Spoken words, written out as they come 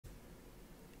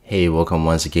Hey, welcome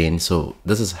once again. So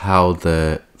this is how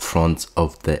the front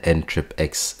of the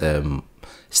NTRIP-X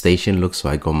station looks. So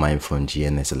I got mine from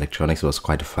GNSS Electronics. It was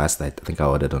quite fast. I think I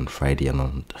ordered on Friday,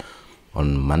 and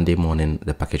on Monday morning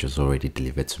the package was already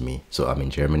delivered to me. So I'm in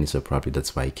Germany, so probably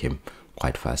that's why it came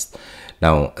quite fast.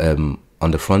 Now on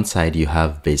the front side you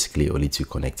have basically only two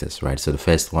connectors, right? So the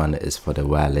first one is for the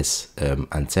wireless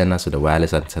antenna. So the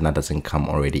wireless antenna doesn't come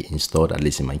already installed, at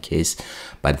least in my case,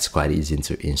 but it's quite easy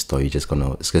to install.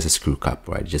 It's just a screw cap,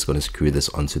 right? You're just gonna screw this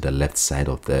onto the left side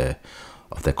of the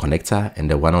connector, and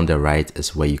the one on the right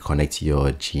is where you connect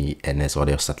your GNS or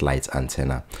your satellite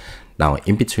antenna. Now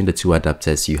in between the two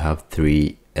adapters you have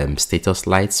three status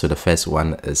lights. So the first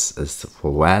one is for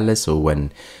wireless. So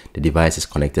when the device is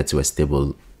connected to a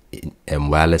stable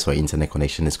wireless or internet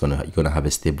connection, you're gonna have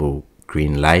a stable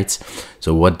green light.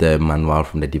 So what the manual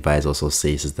from the device also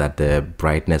says is that the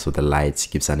brightness of the lights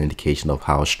gives an indication of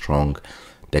how strong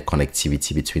the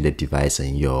connectivity between the device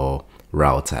and your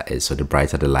router is. So the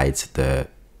brighter the lights, the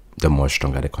more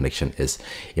stronger the connection is.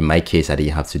 In my case, I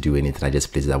didn't have to do anything. I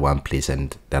just placed it at one place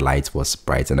and the light was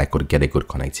bright and I could get a good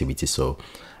connectivity. So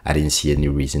I didn't see any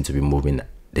reason to be moving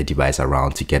the device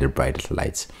around to get a brighter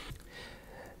light.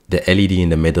 The LED in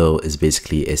the middle is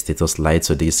basically a status light.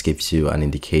 So this gives you an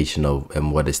indication of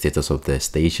what the status of the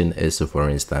station is. So for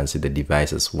instance, if the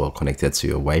device is well connected to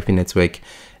your Wi-Fi network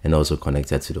and also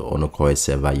connected to the Onocoy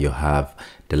server, you have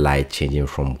the light changing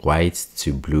from white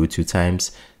to blue 2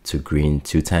 times, to green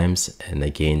 2 times, and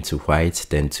again to white,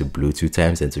 then to blue 2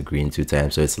 times, and to green 2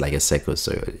 times. So it's like a circle.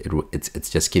 So it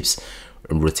just keeps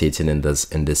rotating in this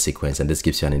sequence, and this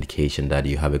gives you an indication that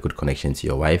you have a good connection to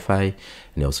your Wi-Fi,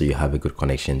 and also you have a good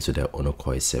connection to the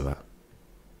Onocoy server.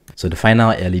 So the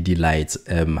final LED light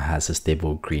has a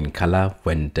stable green color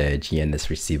when the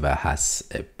GNS receiver has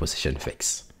a position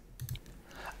fix.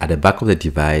 At the back of the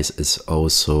device is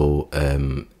also a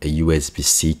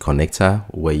USB-C connector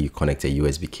where you connect a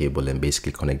USB cable and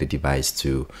basically connect the device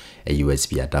to a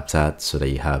USB adapter so that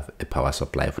you have a power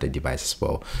supply for the device as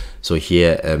well. So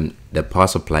here the power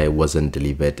supply wasn't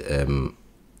delivered in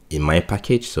my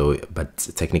package, but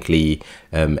technically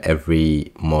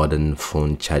every modern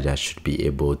phone charger should be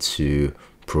able to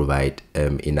provide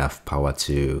enough power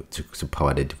to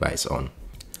power the device on.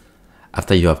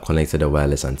 After you have connected a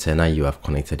wireless antenna, you have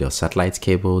connected your satellite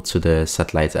cable to the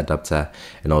satellite adapter,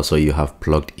 and also you have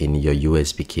plugged in your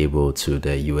USB cable to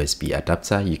the USB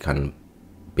adapter. You can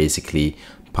basically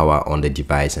power on the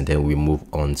device, and then we move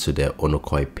on to the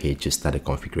Onocoy page to start the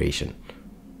configuration.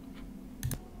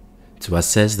 To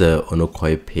access the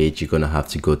Onocoy page, you're going to have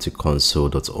to go to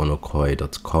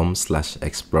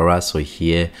console.onocoy.com/explorer. So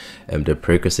here, the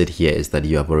prerequisite here is that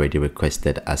you have already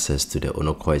requested access to the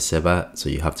Onocoy server. So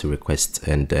you have to request,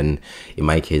 and then in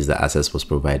my case, the access was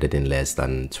provided in less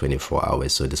than 24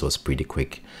 hours. So this was pretty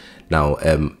quick. Now,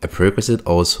 a prerequisite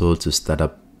also to start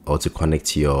up or to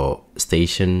connect your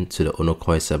station to the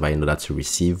Onocoy server in order to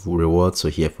receive rewards. So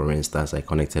here, for instance, I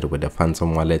connected with the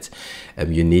Phantom wallet.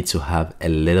 You need to have a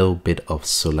little bit of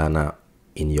Solana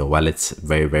in your wallet,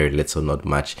 very little, not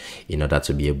much, in order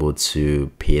to be able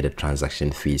to pay the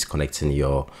transaction fees connecting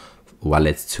your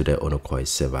wallet to the Onocoy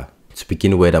server. To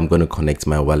begin with, I'm going to connect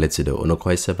my wallet to the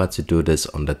Onocoy server. To do this,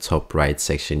 on the top right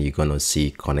section, you're going to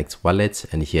see connect wallet,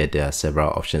 and here there are several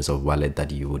options of wallet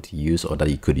that you would use or that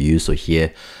you could use. So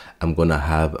here I'm going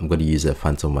to use a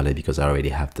Phantom wallet because I already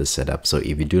have this set up. So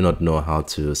if you do not know how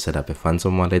to set up a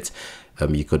Phantom wallet,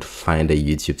 you could find a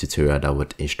YouTube tutorial that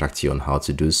would instruct you on how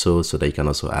to do so that you can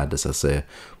also add this as a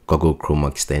Google Chrome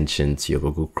extension to your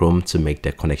Google Chrome to make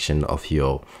the connection of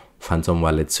your Phantom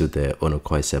wallet to the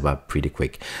Onocoy server pretty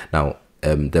quick. Now,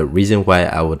 the reason why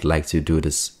I would like to do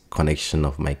this connection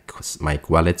of my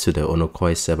wallet to the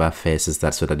Onocoy server first is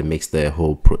that so that it makes the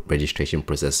whole registration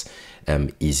process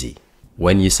easy.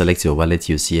 When you select your wallet,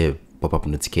 you see a pop-up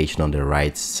notification on the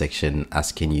right section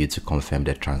asking you to confirm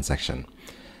the transaction.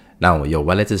 Now your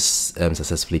wallet is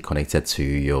successfully connected to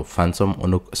your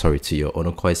to your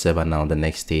Onocoy server. Now the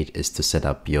next stage is to set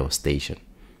up your station.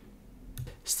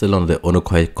 Still on the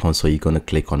Onocoy console, you're going to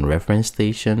click on reference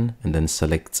station and then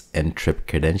select NTRIP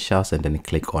credentials and then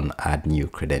click on add new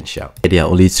credential. There are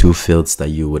only 2 fields that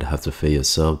you would have to fill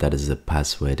yourself, that is the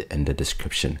password and the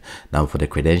description. Now for the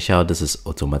credential, this is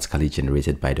automatically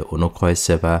generated by the Onocoy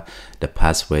server. The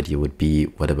password, you would be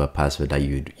whatever password that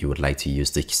you would like to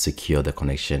use to secure the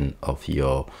connection of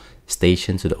your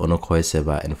station to the Onocoy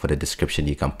server, and for the description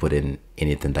you can put in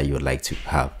anything that you would like to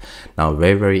have. Now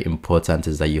very important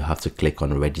is that you have to click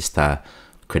on register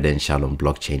credential on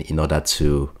blockchain in order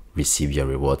to receive your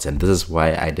rewards, and this is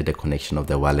why I did the connection of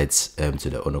the wallets to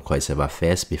the Onocoy server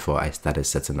first before I started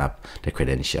setting up the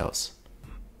credentials.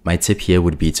 My tip here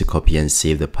would be to copy and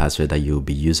save the password that you'll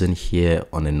be using here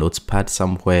on a notepad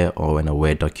somewhere or in a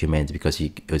Word document, because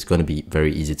it's going to be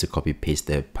very easy to copy paste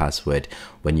the password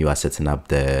when you are setting up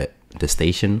the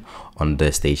station on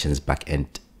the station's back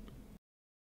end.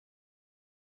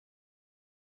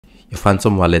 Your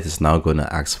Phantom wallet is now going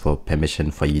to ask for permission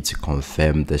for you to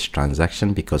confirm this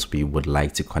transaction, because we would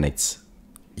like to connect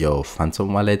your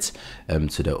Phantom wallet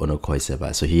to the Onocoy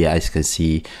server. So here, as you can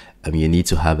see, you need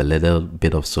to have a little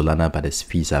bit of Solana, but its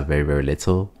fees are very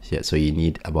little. Yeah, so you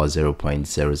need about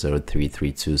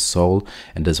 0.00332 Sol,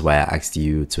 and that's why I asked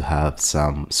you to have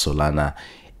some Solana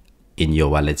in your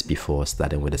wallet before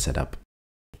starting with the setup.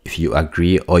 If you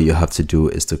agree, all you have to do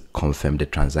is to confirm the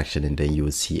transaction, and then you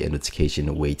will see a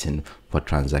notification waiting for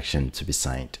transaction to be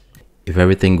signed. If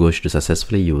everything goes through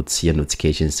successfully, you would see a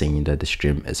notification saying that the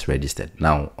stream is registered.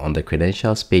 Now on the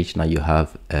credentials page, now you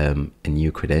have a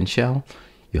new credential.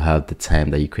 You have the time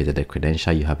that you created the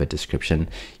credential, you have a description,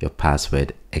 your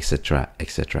password, etc,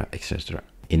 etc, etc.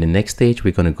 In the next stage,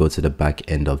 we're going to go to the back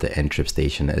end of the NTRIP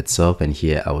station itself, and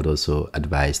here I would also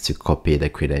advise to copy the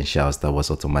credentials that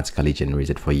was automatically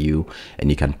generated for you, and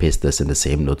you can paste this in the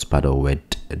same notepad or Word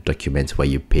document where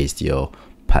you pasted your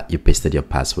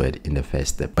password in the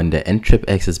first step. When the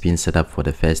NTRIP-X is being set up for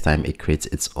the first time, it creates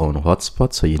its own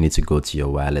hotspot, so you need to go to your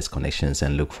wireless connections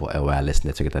and look for a wireless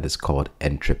network that is called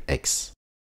NTRIP-X.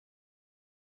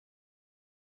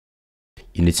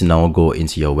 You need to now go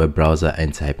into your web browser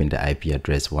and type in the IP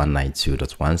address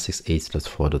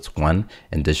 192.168.4.1,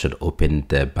 and this should open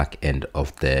the back end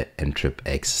of the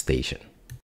NTRIP-X station.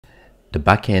 The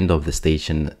back end of the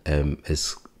station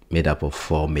is made up of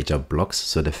 4 major blocks.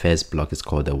 So the first block is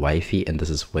called the Wi-Fi, and this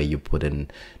is where you put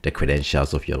in the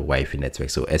credentials of your Wi-Fi network.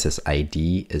 So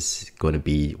SSID is going to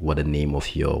be what the name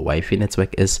of your Wi-Fi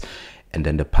network is, and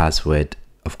then the password,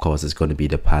 of course, is going to be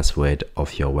the password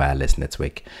of your wireless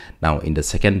network. Now in the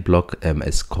second block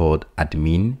is called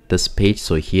admin, this page.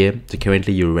 So here, so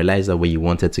currently you realize that when you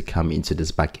wanted to come into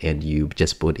this back end, you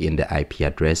just put in the IP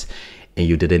address and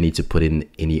you didn't need to put in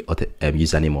any other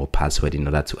username or password in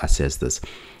order to access this.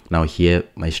 Now here,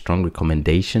 my strong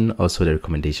recommendation, also the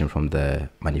recommendation from the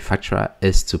manufacturer,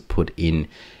 is to put in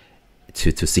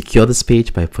to secure this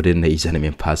page by putting the username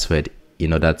and password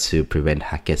in order to prevent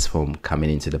hackers from coming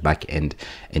into the back end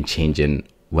and changing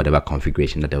whatever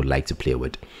configuration that they would like to play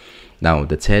with. Now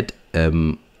the third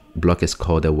block is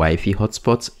called the Wi-Fi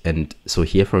hotspot, and so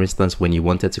here, for instance, when you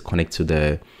wanted to connect to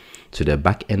the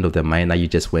back end of the miner, you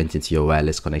just went into your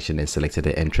wireless connection and selected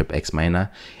the NTRIP-X miner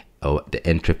or the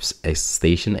NTRIP-X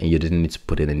station, and you didn't need to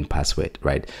put in any password,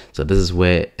 right? So this is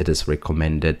where it is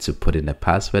recommended to put in a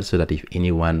password, so that if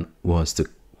anyone wants to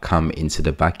come into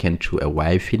the backend through a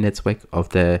Wi-Fi network of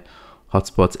the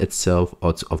hotspot itself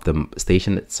or of the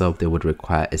station itself, they would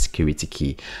require a security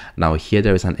key. Now here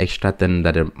there is an extra thing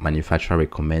that the manufacturer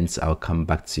recommends. I'll come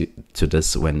back to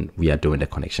this when we are doing the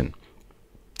connection.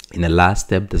 In the last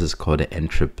step, this is called the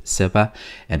NTRIP server,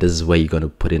 and this is where you're going to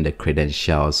put in the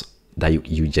credentials that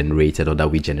you generated, or that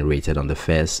we generated on the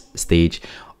first stage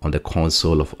on the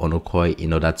console of Onocoy,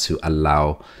 in order to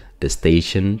allow the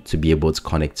station to be able to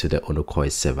connect to the Onocoy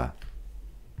server.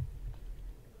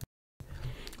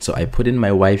 So I put in my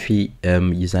Wi-Fi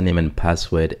username and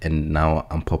password, and now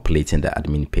I'm populating the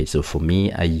admin page. So for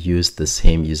me, I use the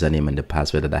same username and the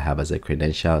password that I have as the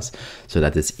credentials, so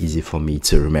that it's easy for me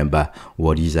to remember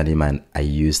what username I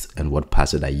used and what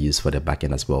password I used for the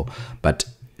backend as well. But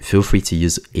feel free to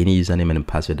use any username and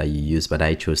password that you use, but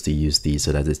I chose to use these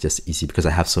so that it's just easy, because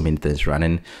I have so many things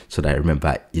running, so that I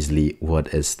remember easily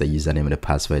what is the username and the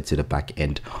password to the back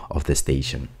end of the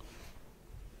station.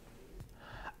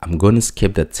 I'm going to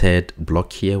skip the third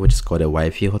block here, which is called a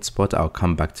Wi-Fi hotspot. I'll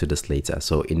come back to this later.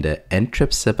 So in the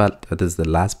NTRIP server, that is the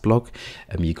last block,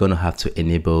 you're going to have to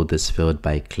enable this field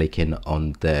by clicking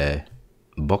on the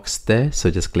box there.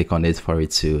 So just click on it for it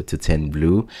to turn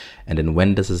blue, and then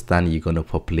when this is done, you're going to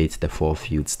populate the 4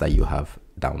 fields that you have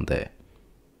down there.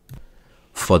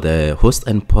 For the host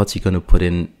and port, you're going to put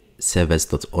in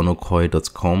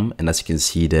servers.onocoy.com, and as you can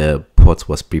see, the port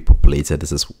was pre-populated.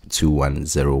 This is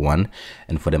 2101,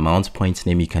 and for the mount point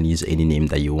name, you can use any name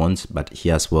that you want, but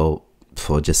here as well,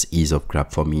 for just ease of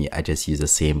grab for me, I just use the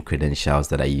same credentials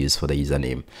that I use for the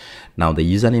username. Now the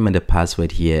username and the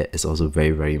password here is also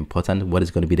very important. What is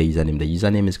going to be the username? The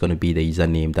username is going to be the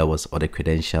username that was, or the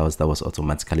credentials that was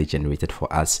automatically generated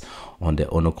for us on the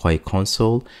Onocoy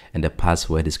console, and the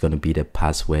password is going to be the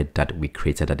password that we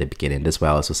created at the beginning. That's why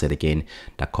I also said again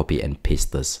that copy and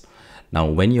paste this. Now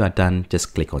when you are done,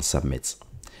 just click on submit.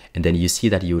 and then you see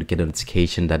that you would get a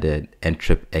notification that the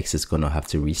NTRIP-X is going to have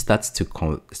to restart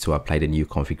to apply the new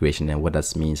configuration. And what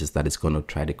that means is that it's going to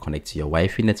try to connect to your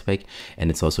Wi-Fi network, and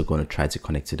it's also going to try to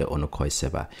connect to the Onocoy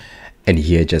server. And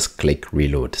here just click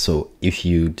reload. So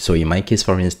in my case,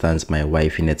 for instance, my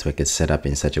Wi-Fi network is set up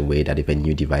in such a way that if a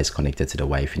new device connected to the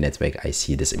Wi-Fi network, I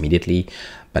see this immediately.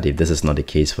 But if this is not the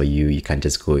case for you, you can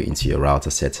just go into your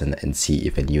router setting and see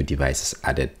if a new device is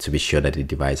added to be sure that the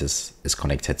device is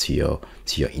connected to your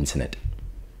internet.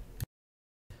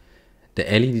 The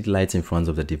LED lights in front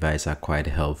of the device are quite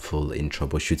helpful in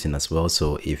troubleshooting as well.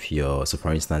 So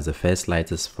for instance, the first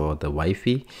light is for the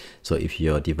Wi-Fi. So if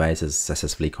your device is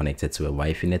successfully connected to a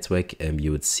Wi-Fi network,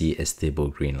 you would see a stable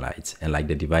green light. And like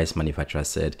the device manufacturer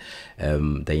said,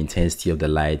 the intensity of the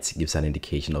light gives an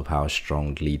indication of how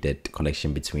strongly the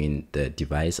connection between the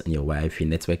device and your Wi-Fi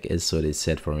network is. So they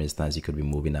said, for instance, you could be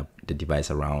moving up the device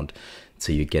around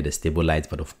so you get a stable light,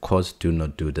 but of course do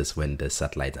not do this when the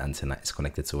satellite antenna is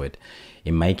connected to it.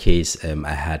 In my case,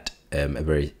 I had a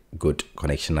very good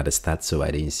connection at the start, so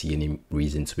I didn't see any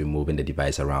reason to be moving the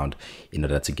device around in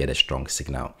order to get a strong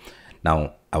signal.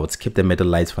 Now I would skip the middle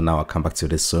lights for now. I'll come back to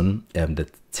this soon. The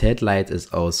third light is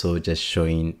also just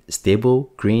showing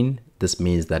stable green. This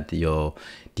means that your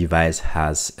device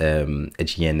has a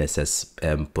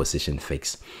GNSS position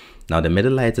fix. Now the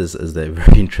middle light is the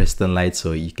very interesting light.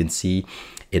 So you can see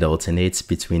it alternates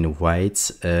between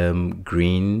white,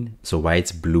 green, so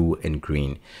white, blue, and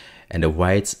green. And the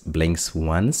white blinks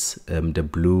once, the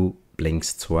blue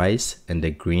blinks twice, and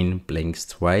the green blinks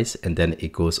twice, and then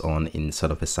it goes on in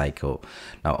sort of a cycle.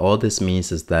 Now all this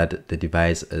means is that the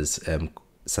device is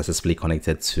successfully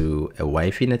connected to a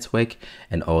Wi-Fi network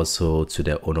and also to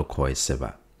the Onocoy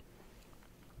server.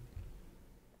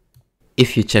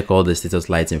 If you check all the status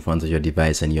lights in front of your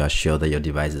device and you are sure that your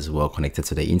device is well connected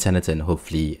to the internet and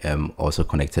hopefully also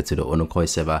connected to the Onocoy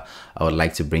server, I would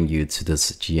like to bring you to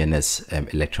this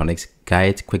GNSS Electronics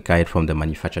guide, quick guide from the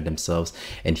manufacturer themselves.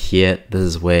 And here, this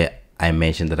is where I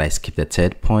mentioned that I skipped the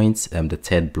third point, the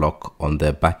third block on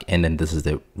the back end, and this is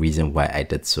the reason why I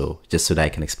did so, just so that I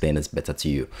can explain this better to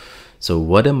you. So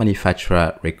what the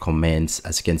manufacturer recommends,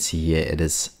 as you can see here, it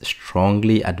is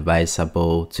strongly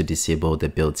advisable to disable the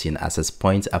built-in access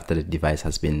point after the device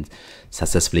has been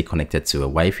successfully connected to a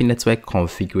Wi-Fi network,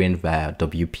 configuring via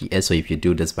WPS. So if you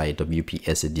do this by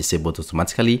WPS, it disables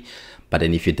automatically. But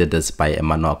then if you did this by a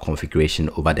manual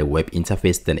configuration over the web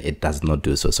interface, then it does not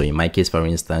do so. So in my case, for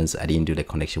instance, I didn't do the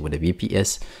connection with a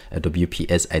WPS.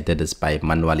 I did this by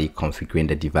manually configuring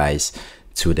the device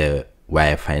to the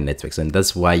Wi-Fi networks, and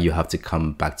that's why you have to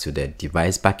come back to the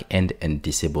device backend and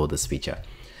disable this feature.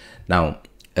 Now,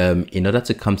 in order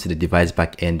to come to the device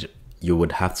backend, you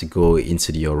would have to go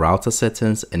into your router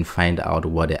settings and find out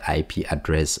what the IP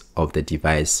address of the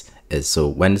device is. So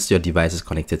once your device is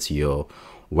connected to your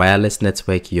wireless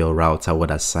network, your router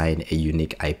would assign a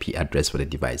unique IP address for the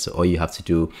device. So all you have to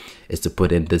do is to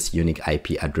put in this unique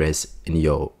IP address in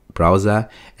your browser,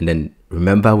 and then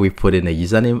remember we put in a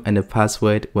username and a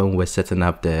password when we're setting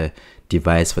up the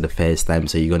device for the first time.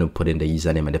 So you're going to put in the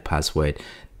username and the password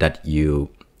that you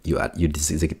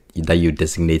designated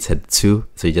to.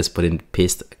 So you just put in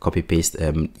copy paste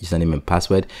username and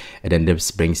password, and then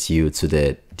this brings you to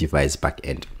the device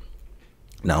backend.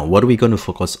 Now what we're going to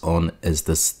focus on is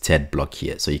this third block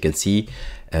here. So you can see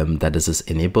that this is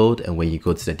enabled, and when you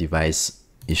go to the device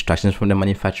instructions from the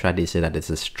manufacturer, they say that it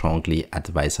is strongly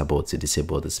advisable to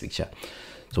disable this feature.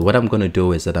 So what I'm going to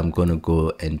do is that I'm going to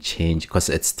go and change, because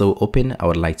it's still open, I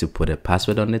would like to put a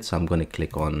password on it. So I'm going to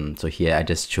click on, so here I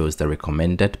just chose the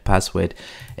recommended password,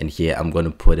 and here I'm going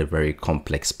to put a very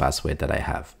complex password that I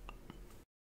have.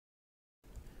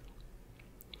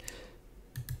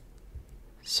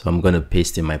 So I'm going to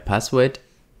paste in my password,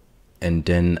 and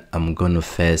then I'm going to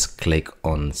first click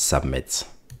on submit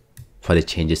for the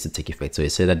changes to take effect. So it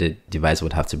said that the device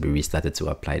would have to be restarted to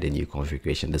apply the new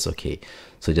configuration. That's okay.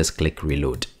 So just click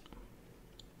reload.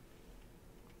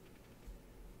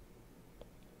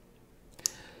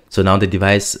 So now the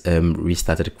device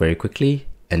restarted very quickly.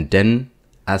 And then,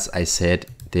 as I said,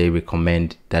 they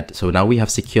recommend that, so now we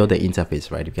have secured the interface,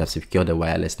 right? We have secured the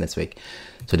wireless network.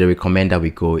 So they recommend that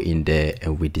we go in there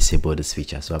and we disable this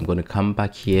feature. So I'm going to come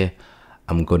back here.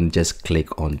 I'm going to just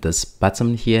click on this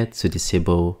button here to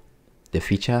disable the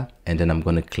feature, and then I'm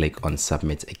going to click on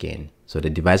submit again. So the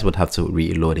device would have to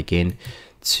reload again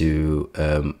to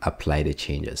apply the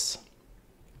changes.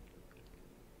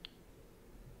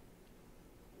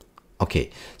 Okay,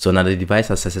 so now the device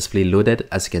has successfully loaded.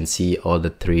 As you can see, all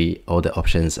the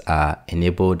options are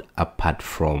enabled apart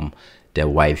from the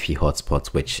Wi-Fi hotspot,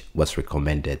 which was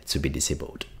recommended to be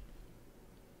disabled.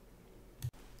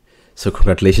 So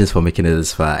congratulations for making it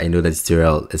this far. I know the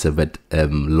tutorial is a bit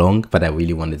long, but I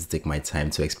really wanted to take my time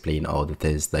to explain all the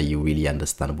things that you really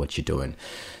understand what you're doing.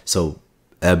 So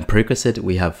prerequisite,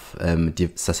 we have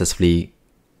successfully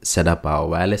set up our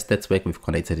wireless network. We've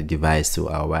connected the device to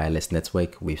our wireless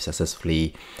network. We've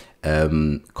successfully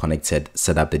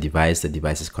set up the device. The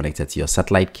device is connected to your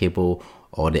satellite cable.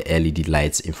 All the LED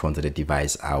lights in front of the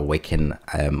device are working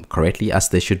correctly as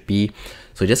they should be.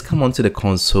 So just come onto the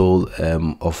console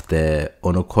of the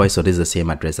Onocoy. So this is the same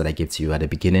address that I gave to you at the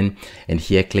beginning, and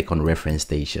here click on reference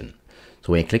station.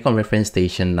 So when you click on reference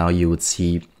station, now you would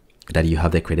see that you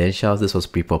have the credentials. This was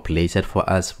pre-populated for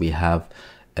us. We have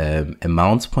a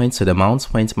mount point. So the mount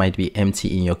point might be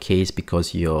empty in your case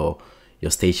because your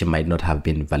station might not have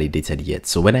been validated yet.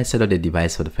 So when I set up the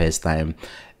device for the first time,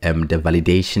 the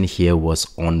validation here was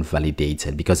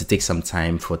unvalidated because it takes some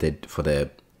time for the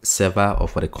server or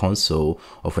for the console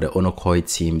or for the Onocoy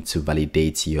team to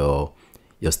validate your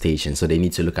station. So they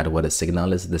need to look at what the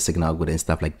signal is, the signal good and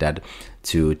stuff like that,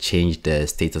 to change the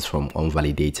status from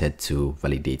unvalidated to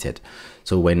validated.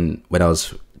 So when I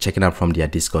was checking out from their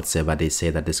Discord server, they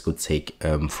say that this could take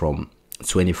from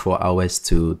 24 hours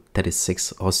to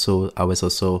 36 or so hours or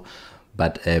so.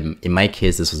 But in my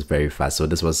case, this was very fast. So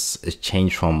this was a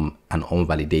change from an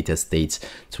unvalidated state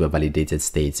to a validated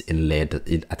state in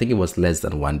I think it was less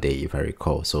than 1 day, if I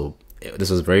recall. So this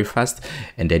was very fast.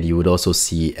 And then you would also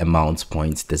see a mount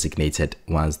point designated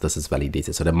once this is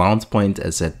validated. So the mount point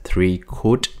is a 3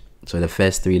 code. So the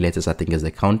first 3 letters, I think, is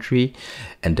the country,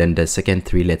 and then the second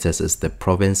 3 letters is the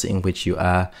province in which you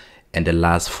are, and the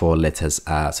last 4 letters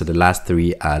are, so the last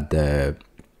 3 are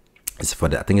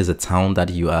I think it's the town that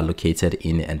you are located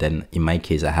in, and then in my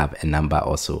case I have a number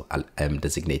also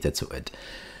designated to it.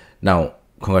 Now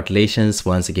congratulations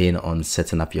once again on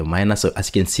setting up your miner. So as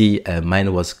you can see,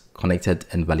 mine was connected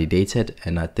and validated,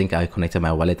 and I think I connected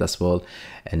my wallet as well,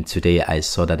 and today I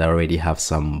saw that I already have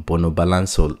some Bono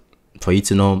balance. So for you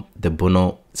to know the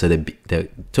Bono, so the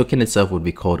token itself would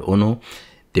be called Ono.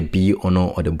 The B Ono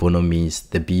or the Bono means,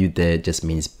 the B there just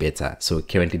means beta. So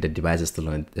currently the device is still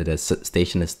on, the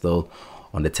station is still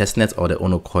on the testnet, or the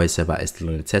Onocoy server is still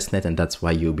on the testnet, and that's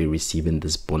why you'll be receiving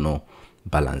this Bono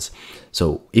balance.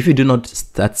 So if you do not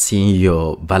start seeing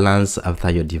your balance after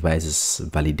your device is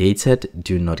validated,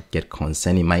 do not get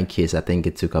concerned. In my case, I think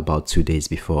it took about 2 days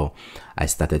before I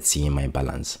started seeing my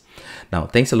balance. Now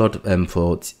thanks a lot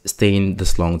for staying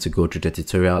this long to go through the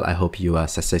tutorial. I hope you are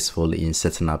successful in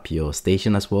setting up your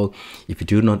station as well. If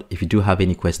you do have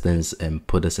any questions,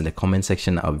 put us in the comment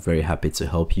section. I'll be very happy to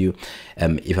help you.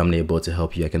 If I'm able to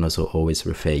help you, I can also always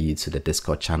refer you to the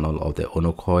Discord channel of the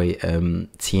Onocoy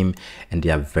team, and they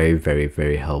are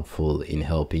very helpful in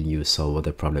helping you solve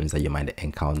the problems that you might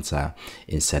encounter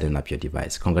in setting up your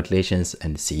device. Congratulations,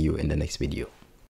 and see you in the next video.